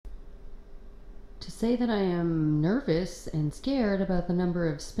To say that I am nervous and scared about the number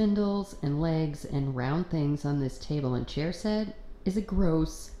of spindles and legs and round things on this table and chair set is a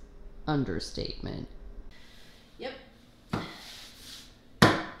gross understatement. Yep.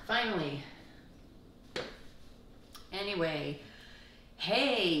 Finally. Anyway,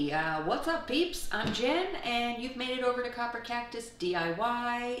 hey, what's up peeps? I'm Jen and you've made it over to Copper Cactus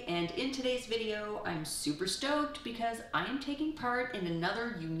DIY, and in today's video I'm super stoked because I am taking part in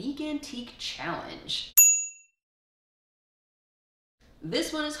another Unique Antique Challenge.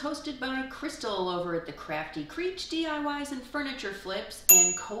 This one is hosted by Crystal over at TheKraftyCreech DIYs and Furniture Flips,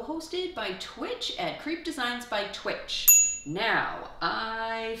 and co-hosted by Twitch at Creep Designs by Twitch. Now,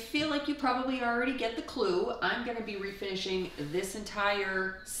 I feel like you probably already get the clue. I'm going to be refinishing this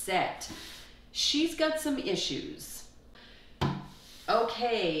entire set. She's got some issues.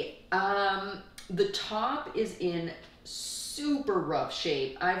 Okay, the top is in super rough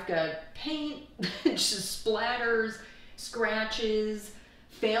shape. I've got paint, just splatters, scratches,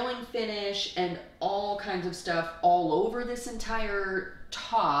 failing finish, and all kinds of stuff all over this entire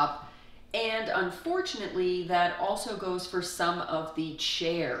top. And unfortunately, that also goes for some of the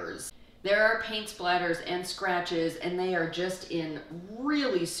chairs. There are paint splatters and scratches, and they are just in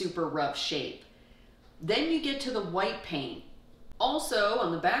really super rough shape. Then you get to the white paint. Also,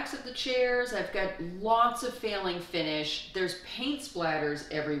 on the backs of the chairs, I've got lots of failing finish. There's paint splatters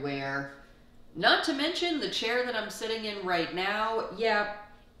everywhere. Not to mention the chair that I'm sitting in right now. Yeah,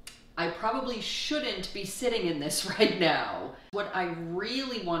 I probably shouldn't be sitting in this right now. What I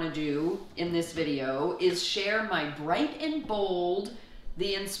really want to do in this video is share my bright and bold,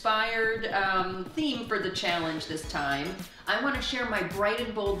 the inspired theme for the challenge this time. I want to share my bright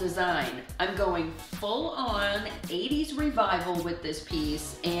and bold design. I'm going full on 80s revival with this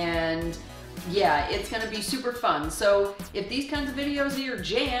piece, and yeah, it's going to be super fun. So if these kinds of videos are your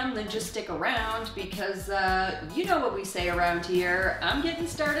jam, then just stick around because you know what we say around here. I'm getting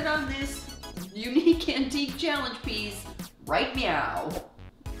started on this Unique Antique Challenge piece right meow.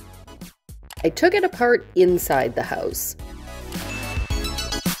 I took it apart inside the house.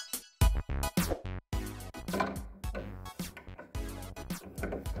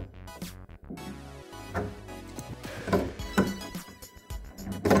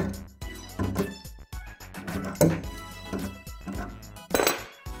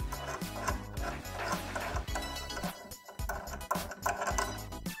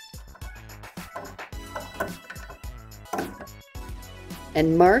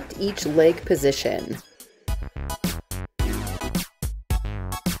 And marked each leg position.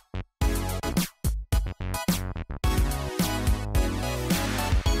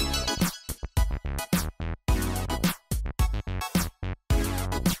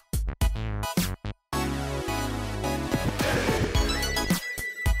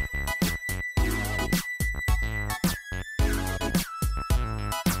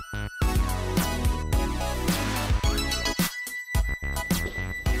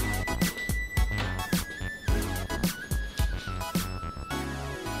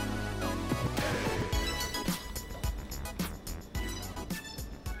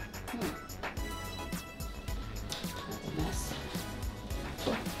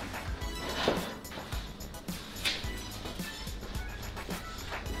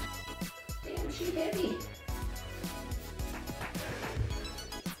 Heavy.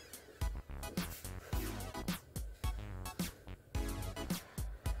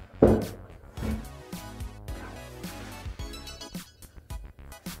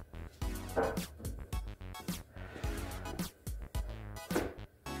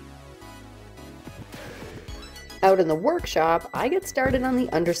 Out in the workshop, I get started on the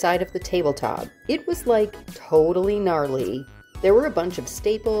underside of the tabletop. It was like totally gnarly. There were a bunch of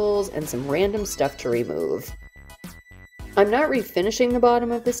staples and some random stuff to remove. I'm not refinishing the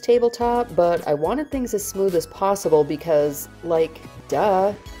bottom of this tabletop, but I wanted things as smooth as possible because, like,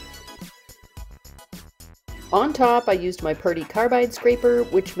 duh. On top, I used my Purdy carbide scraper,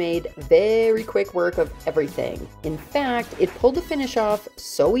 which made very quick work of everything. In fact, it pulled the finish off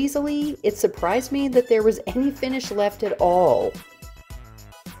so easily, it surprised me that there was any finish left at all.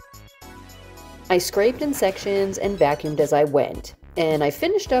 I scraped in sections and vacuumed as I went, and I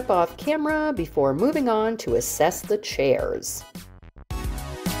finished up off camera before moving on to assess the chairs.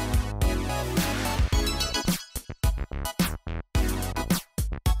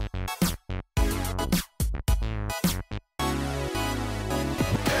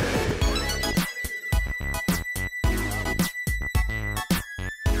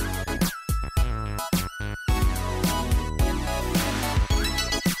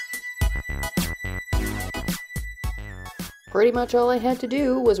 Pretty much all I had to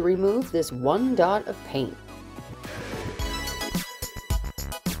do was remove this one dot of paint.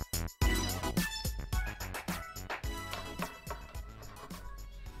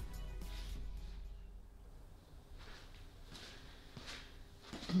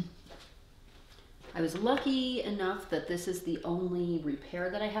 I was lucky enough that this is the only repair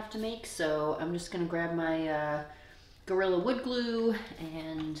that I have to make, so I'm just going to grab my Gorilla wood glue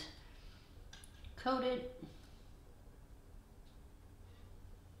and coat it.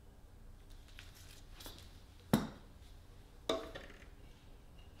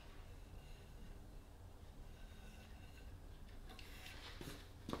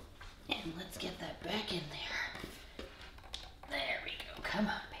 And let's get that back in there. There we go. Come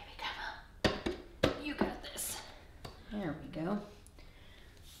on, baby, come on. You got this. There we go.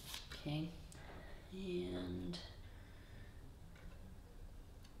 Okay. And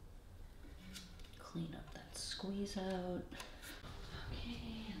clean up that squeeze out. Okay,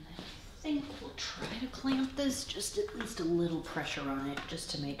 and then I think we'll try to clamp this, just at least a little pressure on it, just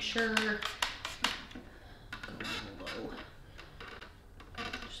to make sure. Go a little low.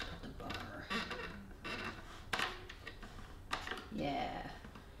 Just put the bar. Yeah,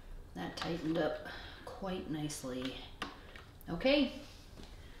 that tightened up quite nicely. Okay,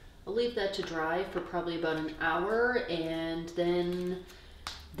 I'll leave that to dry for probably about an hour, and then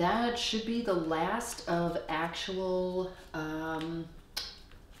that should be the last of actual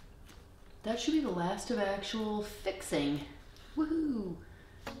fixing. Woohoo!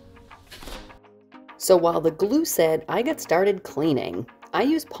 So while the glue set, I got started cleaning. I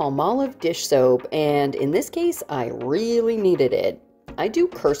use Palmolive dish soap, and in this case, I really needed it. I do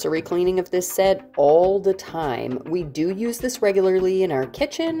cursory cleaning of this set all the time. We do use this regularly in our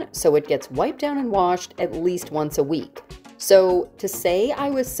kitchen, so it gets wiped down and washed at least once a week. So to say I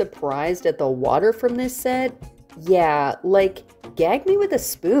was surprised at the water from this set, yeah, like, gag me with a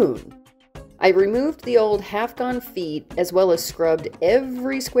spoon. I removed the old half-gone feet as well as scrubbed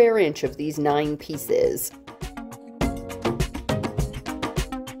every square inch of these 9 pieces.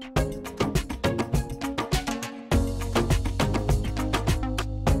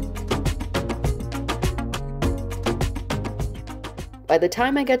 By the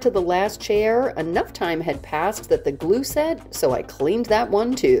time I got to the last chair, enough time had passed that the glue set, so I cleaned that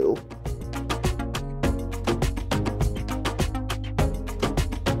one too.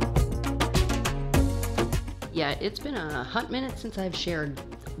 Yeah, it's been a hot minute since I've shared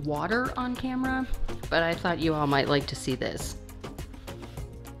water on camera, but I thought you all might like to see this.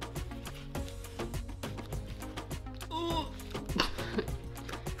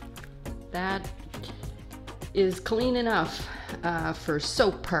 That is clean enough for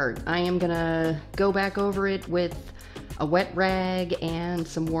soap part. I am gonna go back over it with a wet rag and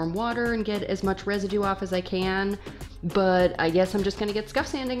some warm water and get as much residue off as I can, but I guess I'm just gonna get scuff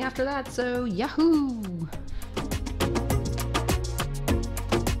sanding after that, so yahoo!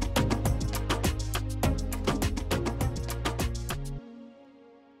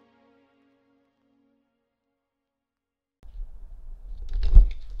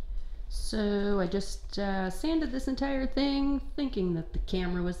 So I just sanded this entire thing thinking that the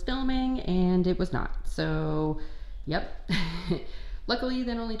camera was filming, and it was not. So, yep. Luckily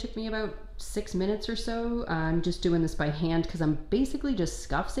that only took me about 6 minutes or so. I'm just doing this by hand because I'm basically just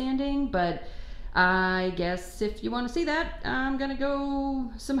scuff sanding, but I guess if you want to see that, I'm gonna go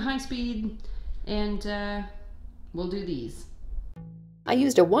some high speed and we'll do these. I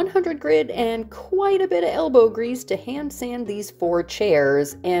used a 100 grit and quite a bit of elbow grease to hand sand these 4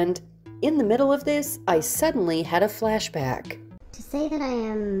 chairs, and in the middle of this, I suddenly had a flashback. To say that I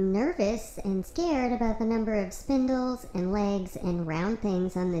am nervous and scared about the number of spindles and legs and round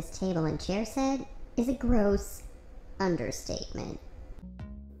things on this table and chair set is a gross understatement.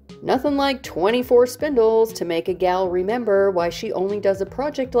 Nothing like 24 spindles to make a gal remember why she only does a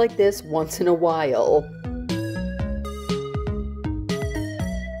project like this once in a while.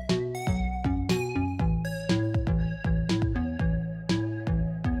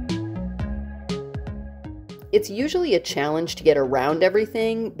 It's usually a challenge to get around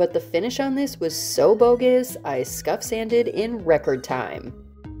everything, but the finish on this was so bogus, I scuff sanded in record time.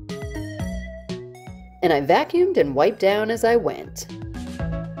 And I vacuumed and wiped down as I went.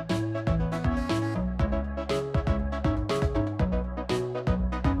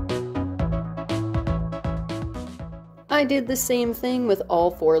 I did the same thing with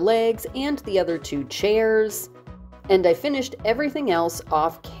all 4 legs and the other 2 chairs, and I finished everything else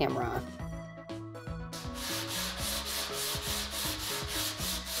off camera.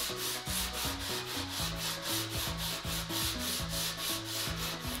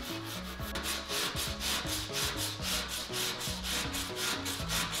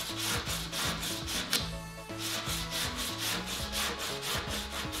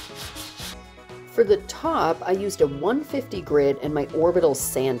 For the top, I used a 150 grit and my orbital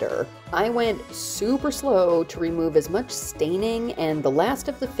sander. I went super slow to remove as much staining and the last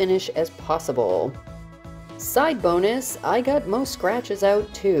of the finish as possible. Side bonus, I got most scratches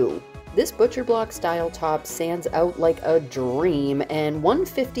out too. This butcher block style top sands out like a dream, and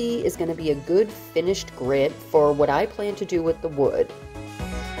 150 is going to be a good finished grit for what I plan to do with the wood.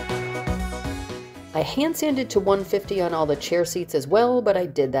 I hand sanded to 150 on all the chair seats as well, but I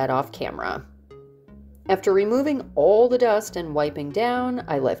did that off camera. After removing all the dust and wiping down,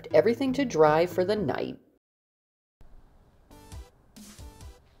 I left everything to dry for the night.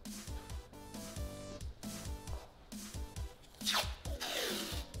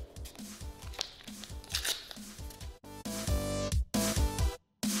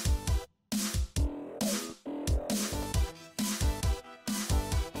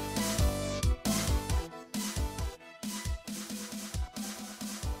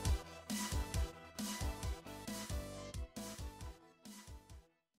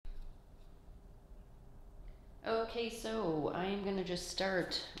 Okay, so I am going to just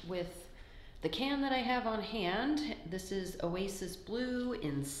start with the can that I have on hand. This is Oasis Blue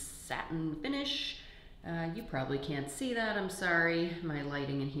in satin finish. You probably can't see that, I'm sorry. My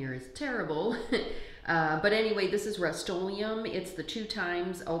lighting in here is terrible. But anyway, this is Rust-Oleum. It's the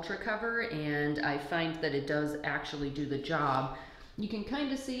 2x Ultra Cover, and I find that it does actually do the job. You can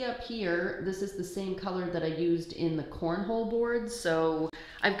kind of see up here, this is the same color that I used in the cornhole boards. So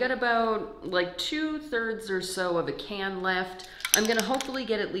I've got about like 2/3 or so of a can left. I'm gonna hopefully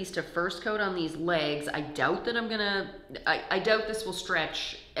get at least a first coat on these legs. I doubt that I doubt this will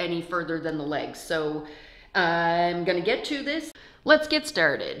stretch any further than the legs. So I'm gonna get to this. Let's get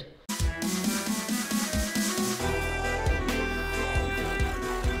started.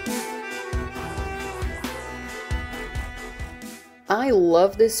 I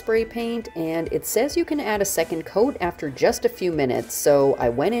love this spray paint, and it says you can add a second coat after just a few minutes, so I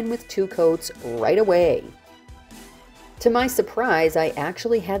went in with 2 coats right away. To my surprise, I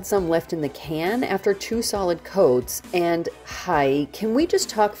actually had some left in the can after 2 solid coats, and hi, can we just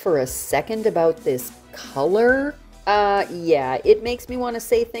talk for a second about this color? Yeah, it makes me want to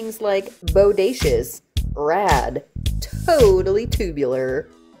say things like bodacious, rad, totally tubular.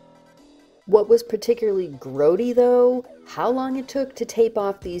 What was particularly grody though, how long it took to tape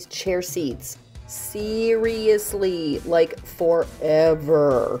off these chair seats. Seriously, like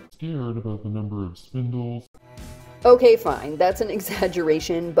forever. Scared about the number of spindles. Okay, fine, that's an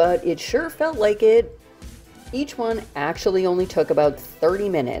exaggeration, but it sure felt like it. Each one actually only took about 30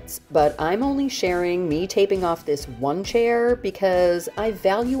 minutes, but I'm only sharing me taping off this one chair because I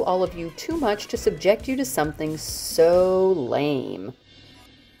value all of you too much to subject you to something so lame.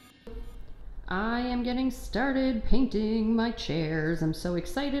 I am getting started painting my chairs. I'm so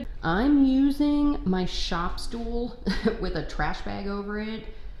excited. I'm using my shop stool with a trash bag over it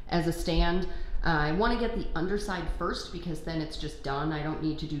as a stand. I want to get the underside first because then it's just done. I don't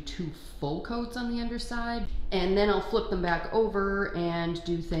need to do 2 full coats on the underside. And then I'll flip them back over and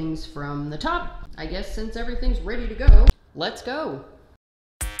do things from the top. I guess since everything's ready to go, let's go.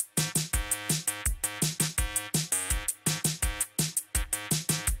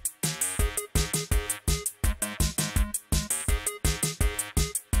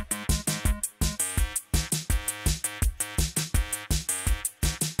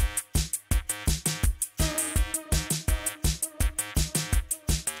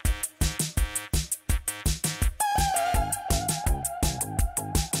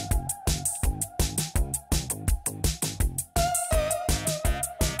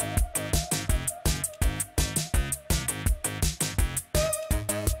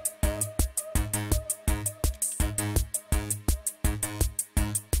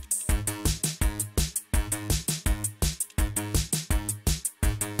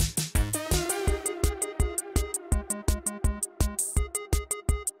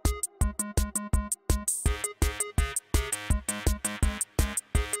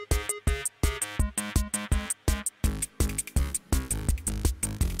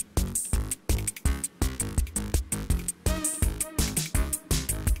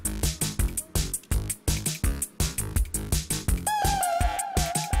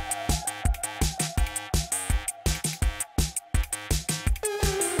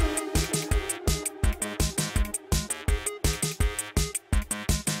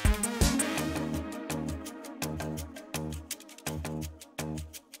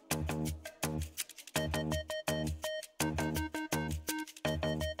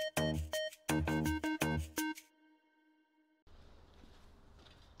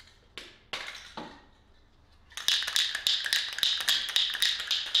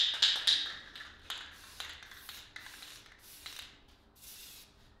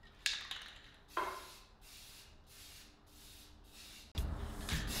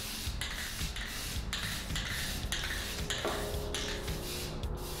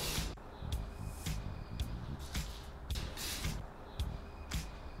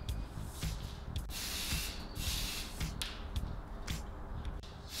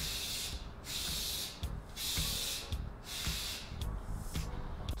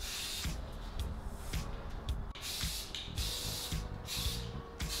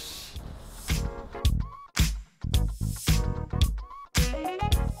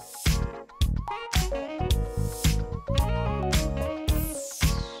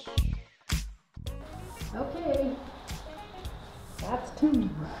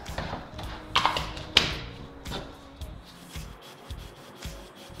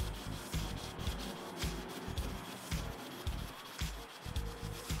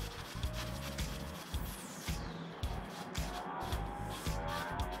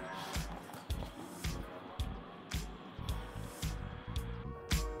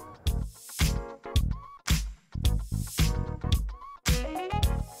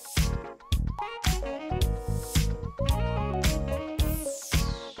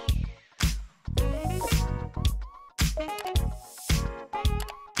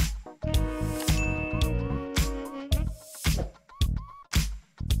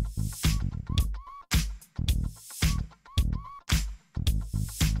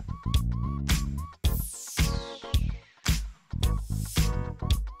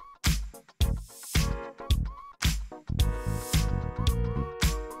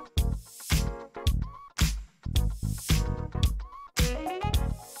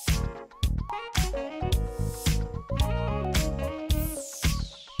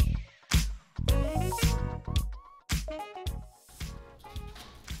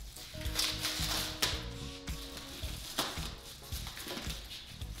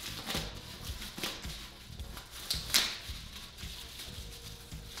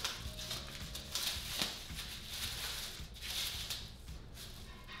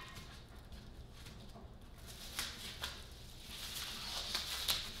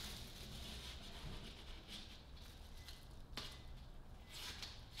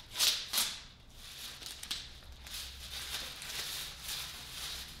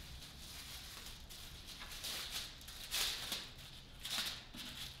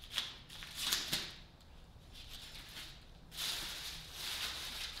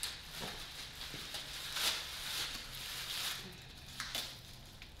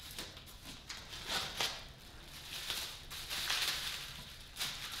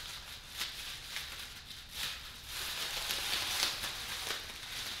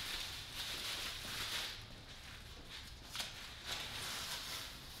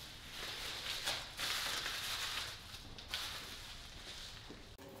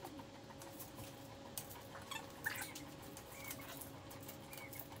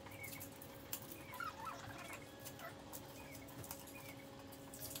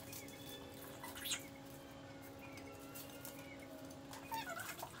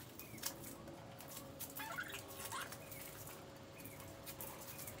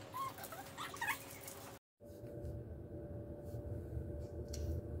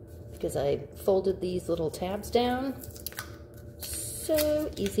 because I folded these little tabs down.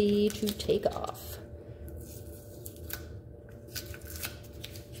 So easy to take off.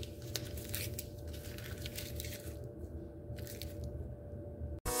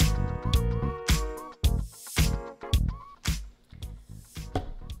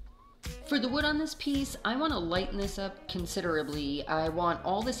 For the wood on this piece, I want to lighten this up considerably. I want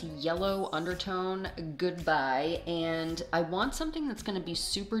all this yellow undertone goodbye, and I want something that's going to be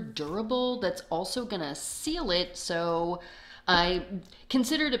super durable, that's also going to seal it. So I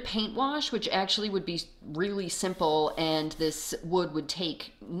considered a paint wash, which actually would be really simple and this wood would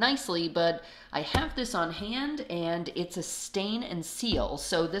take nicely, but I have this on hand and it's a stain and seal.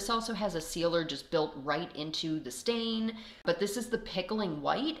 So this also has a sealer just built right into the stain, but this is the pickling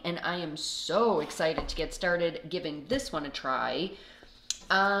white and I am so excited to get started giving this one a try.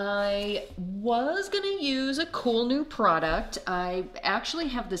 I was gonna use a cool new product. I actually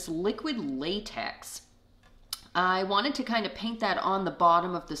have this liquid latex. I wanted to kind of paint that on the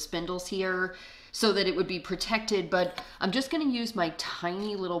bottom of the spindles here so that it would be protected, but I'm just going to use my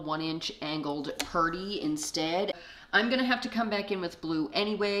tiny little 1-inch angled purdy instead. I'm going to have to come back in with blue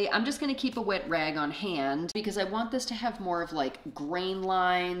anyway. I'm just going to keep a wet rag on hand because I want this to have more of like grain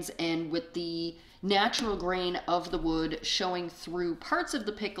lines, and with the natural grain of the wood showing through parts of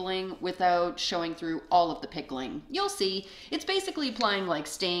the pickling without showing through all of the pickling. You'll see, it's basically applying like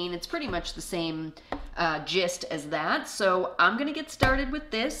stain. It's pretty much the same gist as that. So I'm gonna get started with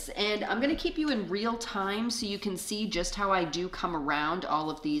this, and I'm gonna keep you in real time so you can see just how I do come around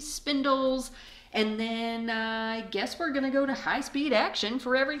all of these spindles. And then I guess we're gonna go to high-speed action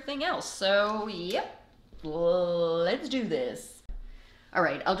for everything else. So yep, let's do this. All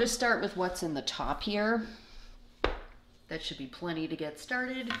right, I'll just start with what's in the top here. That should be plenty to get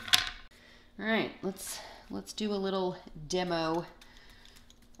started. All right, let's do a little demo.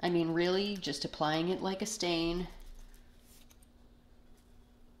 I mean, really, just applying it like a stain.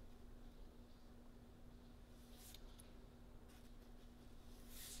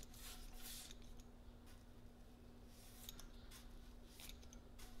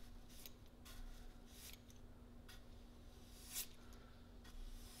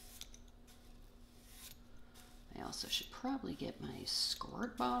 I also should probably get my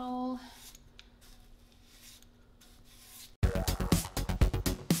squirt bottle.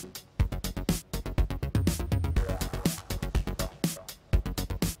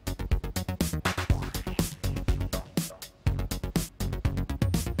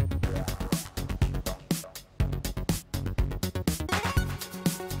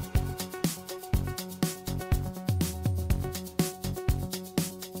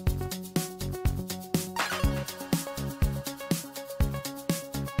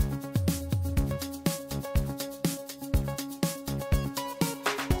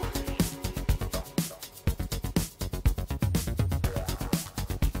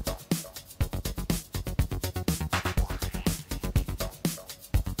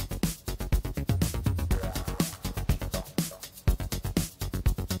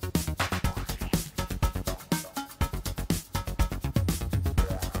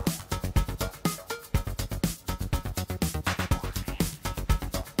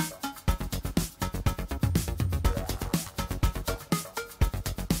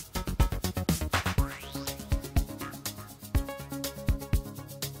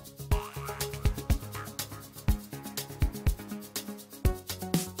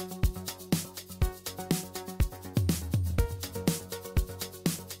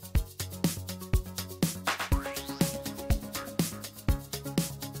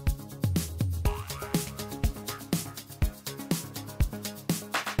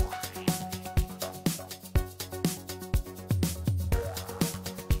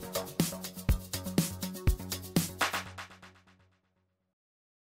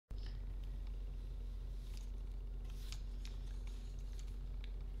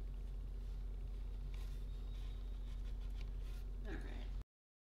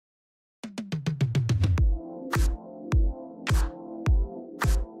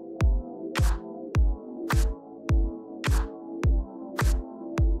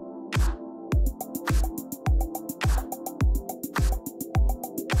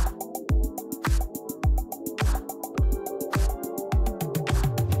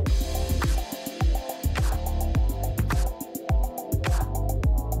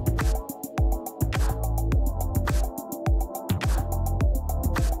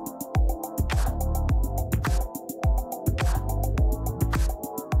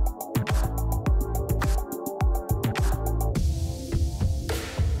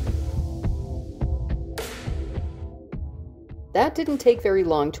 That didn't take very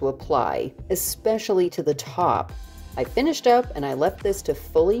long to apply, especially to the top. I finished up and I left this to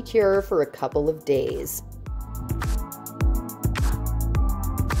fully cure for a couple of days.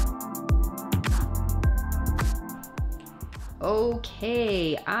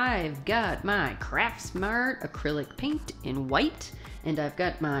 Okay, I've got my Craftsmart acrylic paint in white, and I've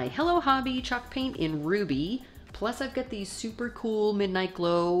got my Hello Hobby chalk paint in ruby, plus I've got these super cool Midnight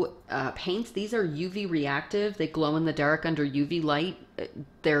Glow paints. These are UV reactive. They glow in the dark under UV light.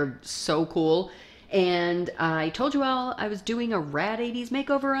 They're so cool. And I told you all I was doing a RAD 80s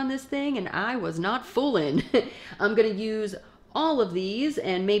makeover on this thing, and I was not fooling. I'm going to use all of these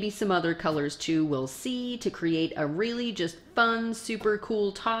and maybe some other colors too, we'll see, to create a really just fun, super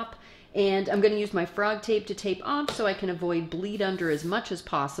cool top. And I'm going to use my frog tape to tape off so I can avoid bleed under as much as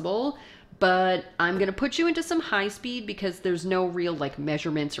possible. But I'm going to put you into some high speed because there's no real like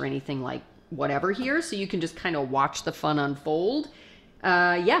measurements or anything like whatever here, so you can just kind of watch the fun unfold.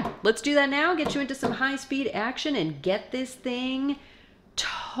 Yeah, let's do that now, get you into some high speed action and get this thing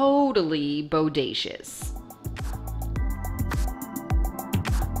totally bodacious.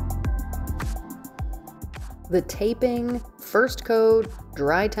 The taping, first coat,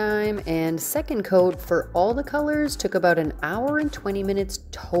 dry time, and second coat for all the colors took about an hour and 20 minutes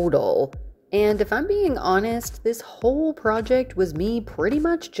total. And if I'm being honest, this whole project was me pretty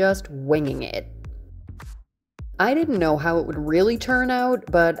much just winging it. I didn't know how it would really turn out,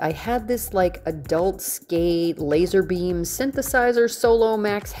 but I had this like adult skate, laser beam, synthesizer, solo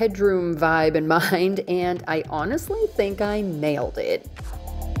max headroom vibe in mind, and I honestly think I nailed it.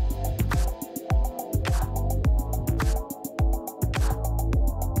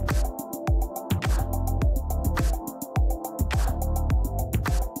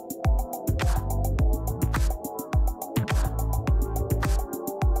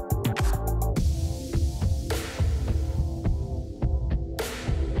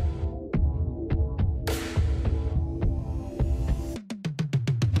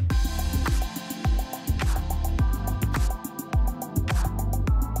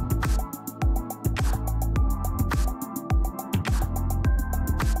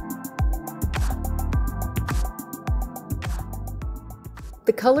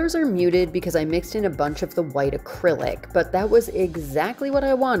 The colors are muted because I mixed in a bunch of the white acrylic, but that was exactly what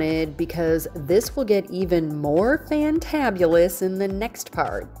I wanted because this will get even more fantabulous in the next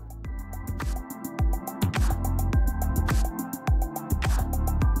part.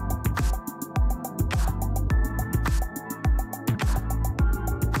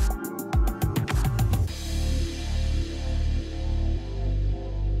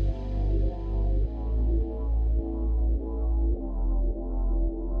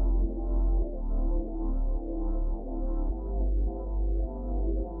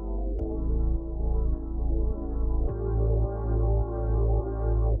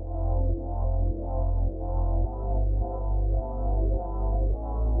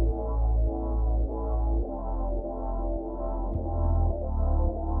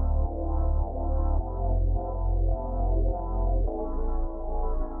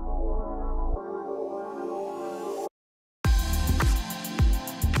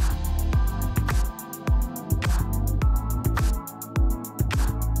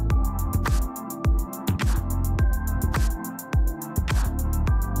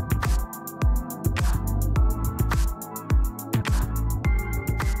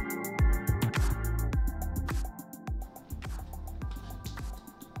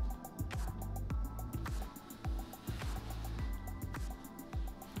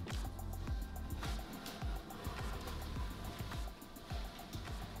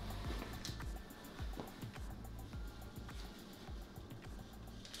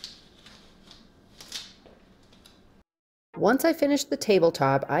 Once I finished the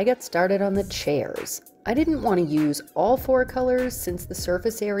tabletop, I got started on the chairs. I didn't want to use all 4 colors since the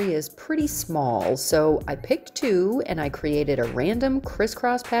surface area is pretty small, so I picked 2 and I created a random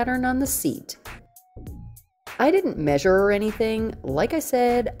crisscross pattern on the seat. I didn't measure or anything. Like I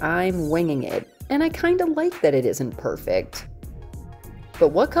said, I'm winging it, and I kinda like that it isn't perfect. But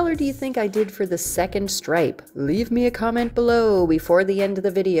what color do you think I did for the second stripe? Leave me a comment below before the end of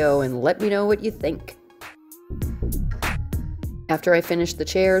the video and let me know what you think. After I finished the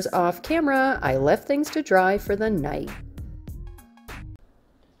chairs off camera, I left things to dry for the night.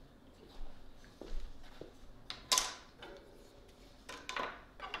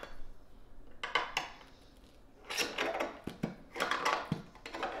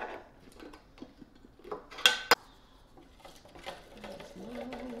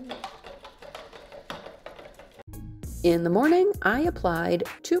 In the morning, I applied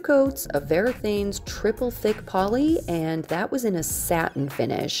 2 coats of Varathane's triple thick poly, and that was in a satin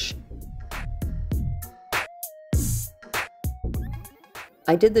finish.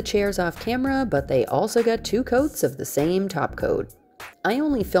 I did the chairs off camera, but they also got 2 coats of the same top coat. I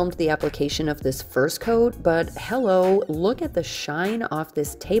only filmed the application of this first coat, but hello, look at the shine off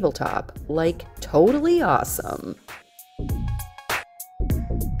this tabletop. Like, totally awesome.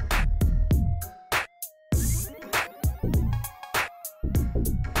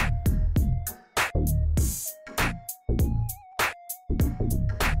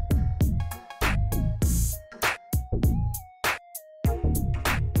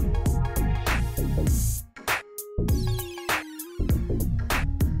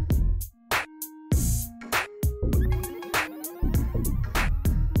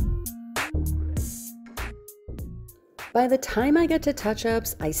 By the time I got to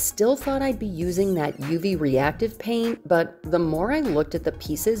touch-ups, I still thought I'd be using that UV reactive paint, but the more I looked at the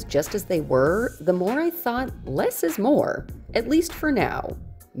pieces just as they were, the more I thought less is more, at least for now.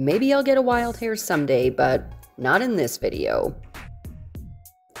 Maybe I'll get a wild hair someday, but not in this video.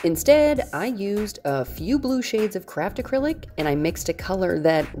 Instead, I used a few blue shades of craft acrylic, and I mixed a color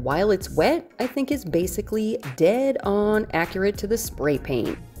that, while it's wet, I think is basically dead on accurate to the spray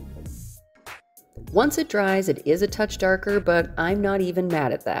paint. Once it dries, it is a touch darker, but I'm not even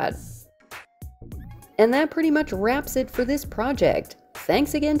mad at that. And that pretty much wraps it for this project.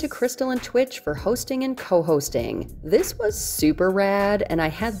 Thanks again to Crystal and Twitch for hosting and co-hosting. This was super rad, and I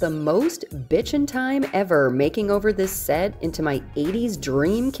had the most bitchin' time ever making over this set into my 80s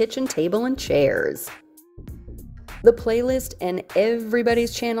dream kitchen table and chairs. The playlist and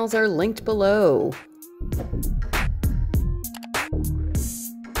everybody's channels are linked below.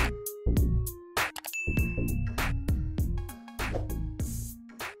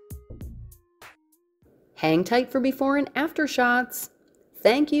 Hang tight for before and after shots.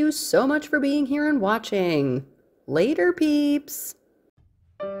 Thank you so much for being here and watching. Later, peeps!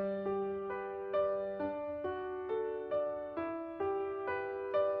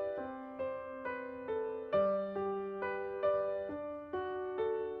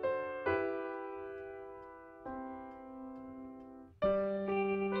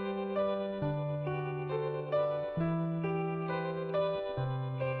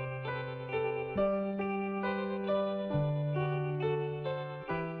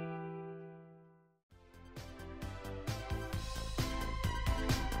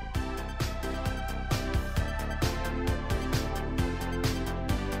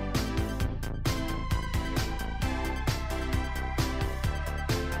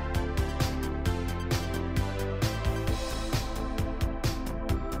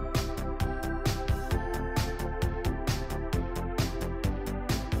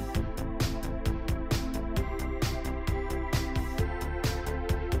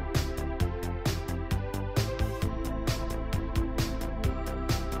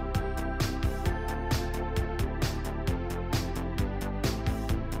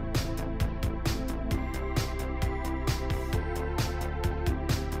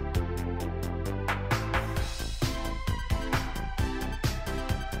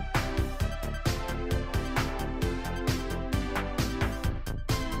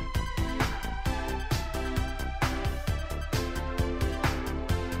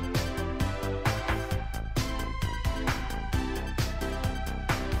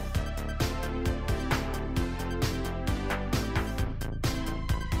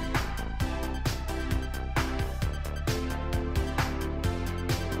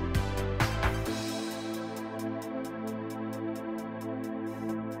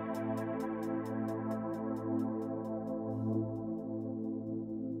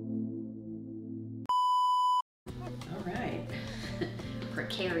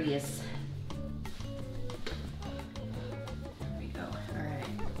 Precarious. There we go. All right.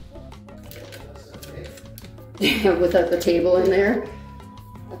 Without the table in there.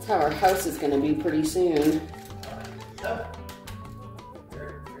 That's how our house is going to be pretty soon.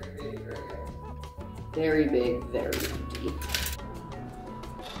 Very big, very empty.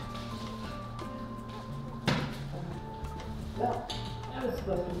 Well, that was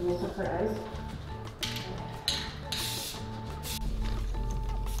supposed to be a surprise.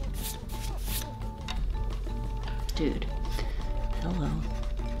 Dude, hello.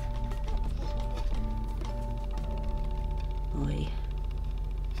 Oi.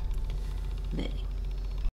 They.